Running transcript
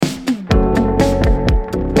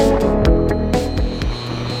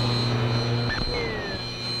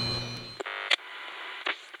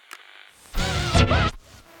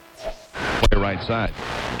right side.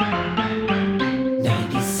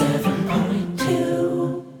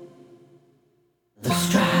 97.2 The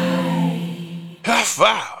Stride. High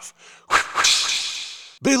five!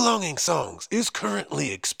 Belonging Songs is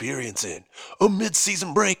currently experiencing a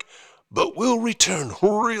mid-season break, but will return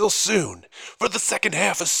real soon for the second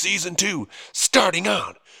half of Season 2, starting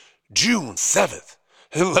on June 7th.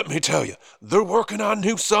 And let me tell you, they're working on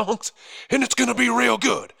new songs, and it's gonna be real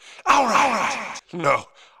good. All right. No,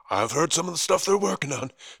 I've heard some of the stuff they're working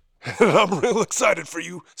on, and I'm real excited for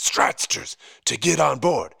you Stratsters to get on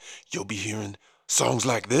board. You'll be hearing songs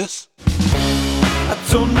like this. I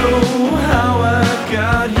don't know how I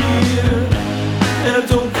got here, and I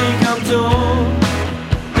don't think I'm done.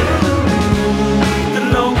 The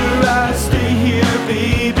longer I stay here,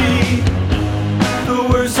 baby, the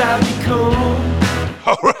worse I become.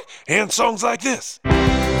 Alright, and songs like this.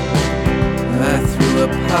 I threw a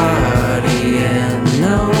party and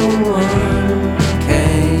no one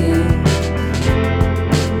came.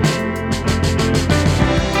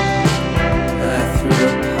 I threw a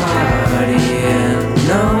party and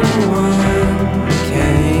no one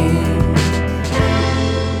came.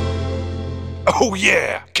 Oh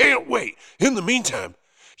yeah, can't wait. In the meantime,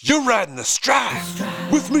 you're riding the stride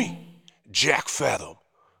with me, Jack Fathom.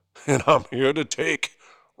 And I'm here to take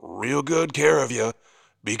real good care of you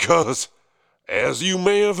because, as you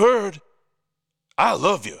may have heard, I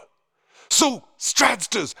love you. So,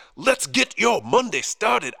 Stradsters, let's get your Monday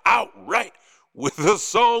started out right with a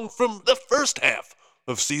song from the first half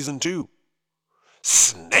of Season 2.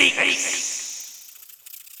 Snakes!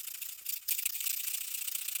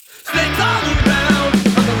 Snakes all around,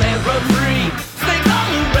 on the land run free. Snakes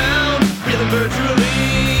all around, really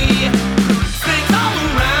virtually. Snakes all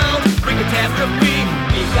around, bring catastrophe.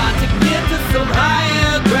 We've got to get to some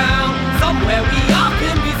higher ground, somewhere we all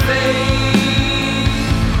can be safe.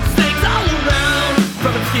 Snakes all around,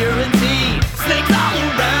 from obscurity. Snakes all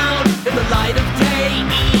around, in the light of day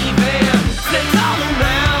even. Snakes all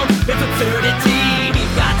around, it's absurdity.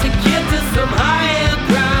 We've got to get to some higher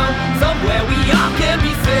ground, somewhere we all can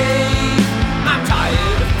be safe. I'm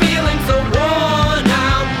tired of feeling so worn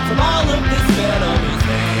out from all of this venom.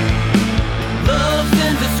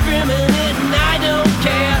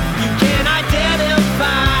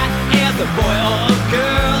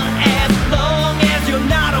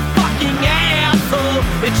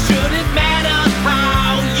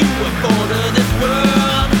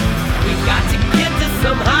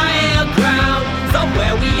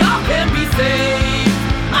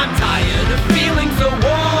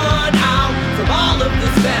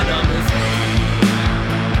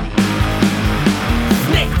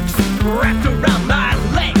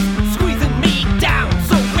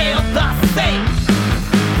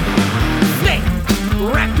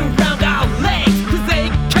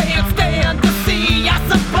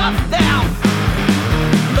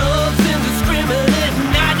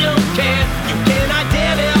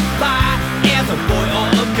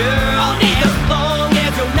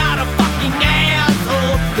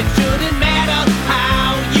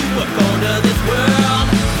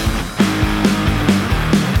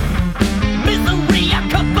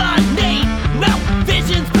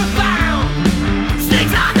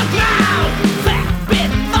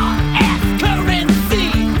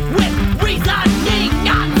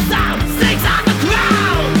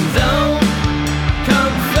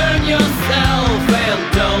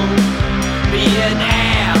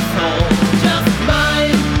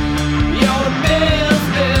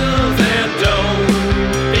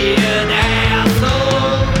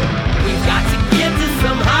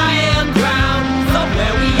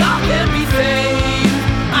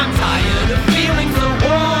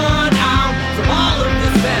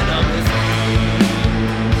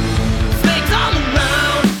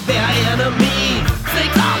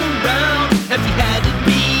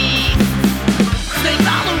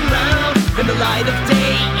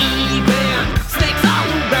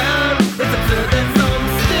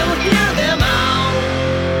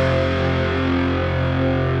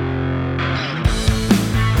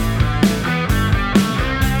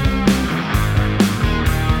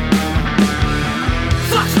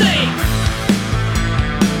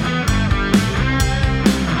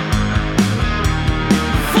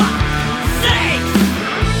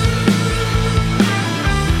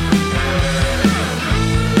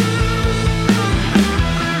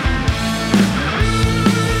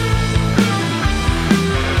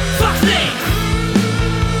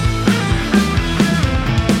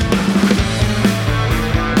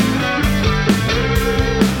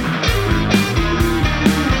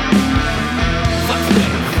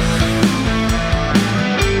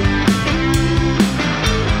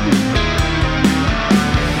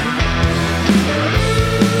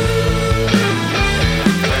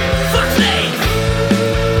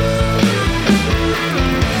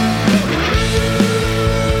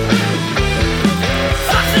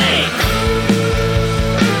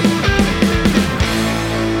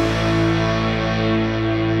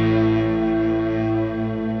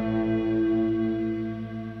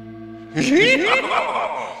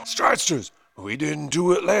 Stridesters, we didn't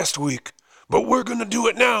do it last week, but we're gonna do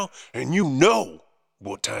it now, and you know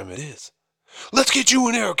what time it is. Let's get you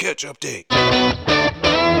an Arrow Catch update.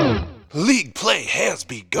 League play has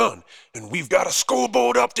begun, and we've got a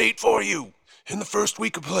scoreboard update for you. In the first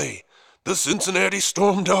week of play, the Cincinnati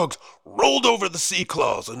Storm Dogs rolled over the Sea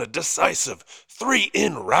Claws in a decisive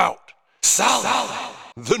 3-in rout. Solid.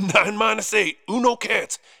 The 9-8 Uno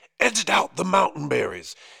Cats edged out the Mountain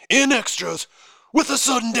Berries in extras with a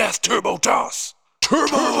sudden death turbo toss.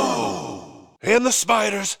 Turbo! And the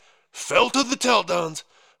Spiders fell to the Teldons,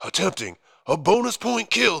 attempting a bonus point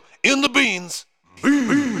kill in the Beans.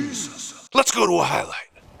 Beans! Let's go to a highlight.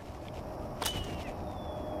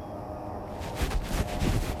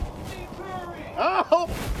 Oh,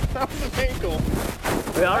 that was an ankle.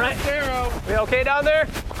 We all right? Arrow. We okay down there?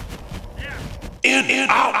 In,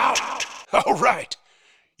 out. All right.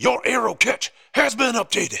 Your Arrow Catch has been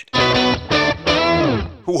updated.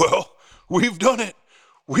 Well, we've done it.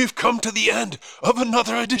 We've come to the end of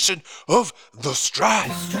another edition of The Stride.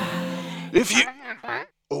 If you...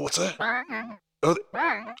 Oh, what's that? Oh,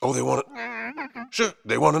 they want it? Sure,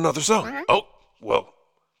 they want another song. Oh, well,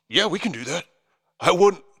 yeah, we can do that. I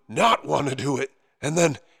wouldn't not want to do it and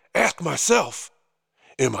then ask myself,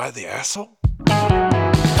 am I the asshole?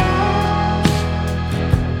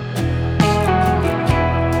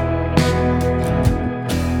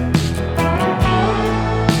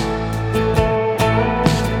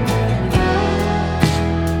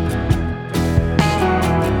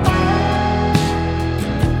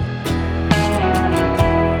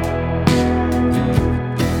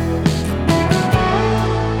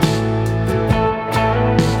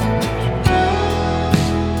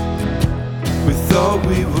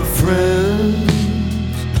 We were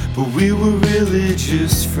friends, but we were really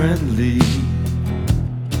just friendly.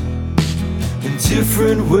 In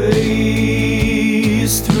different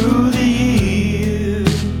ways through the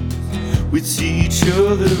years, we'd see each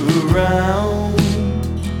other around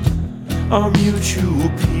our mutual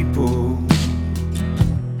people,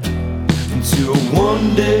 until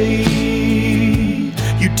one day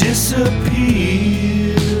you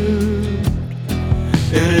disappeared,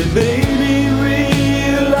 and it made me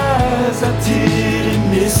realize I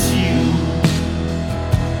didn't miss you.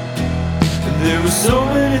 And there were so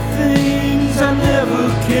many things I never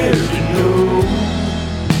cared to know.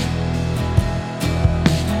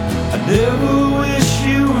 I never wish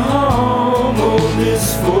you harm or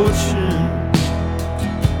misfortune.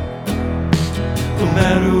 No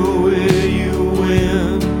matter where you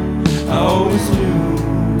went, I always knew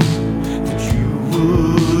that you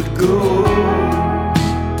would go.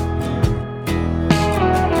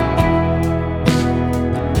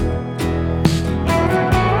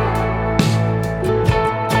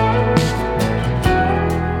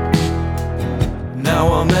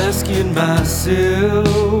 Asking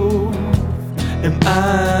myself, am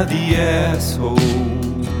I the asshole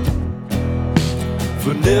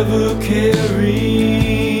for never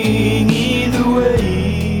caring either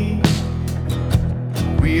way?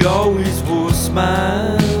 We always wore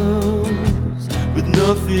smiles with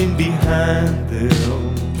nothing behind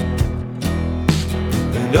them,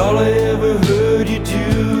 and all I ever heard you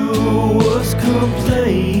do was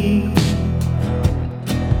complain.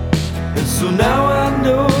 And so now I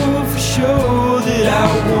know for sure that I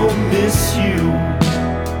won't miss you,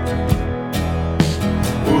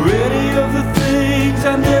 or any of the things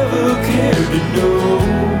I never cared to know.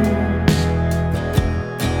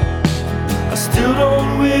 I still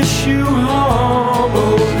don't wish you harm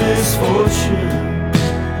or misfortune,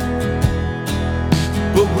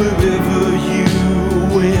 but wherever you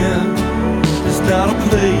went, there's not a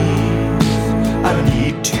place I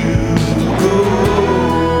need to go.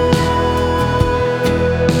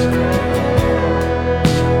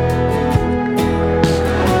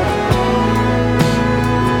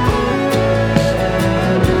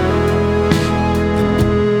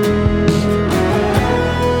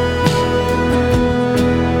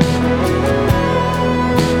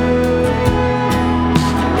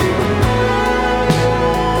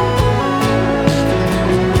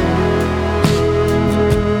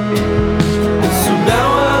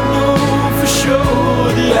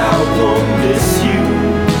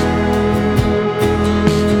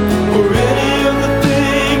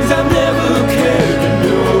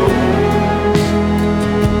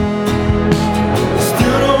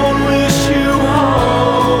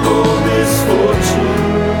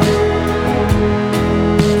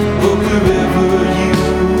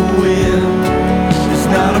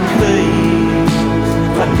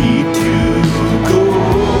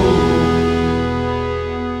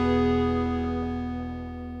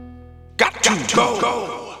 Go.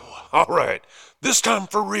 All right, this time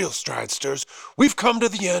for real, Stridesters. We've come to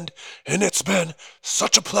the end, and it's been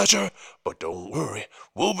such a pleasure. But don't worry,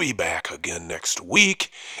 we'll be back again next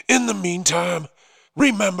week. In the meantime,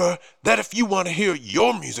 remember that if you want to hear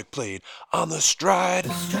your music played on The Stride,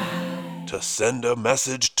 to send a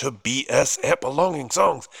message to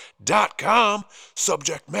bs@belongingsongs.com,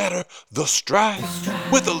 subject matter, The Stride,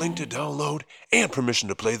 with a link to download and permission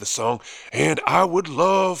to play the song, and I would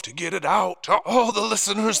love to get it out to all the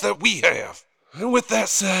listeners that we have. And with that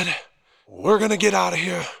said, we're gonna get out of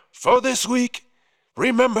here for this week.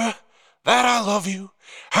 Remember that I love you.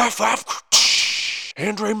 High five.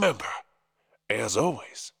 And remember, as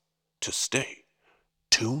always, to stay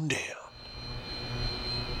tuned in.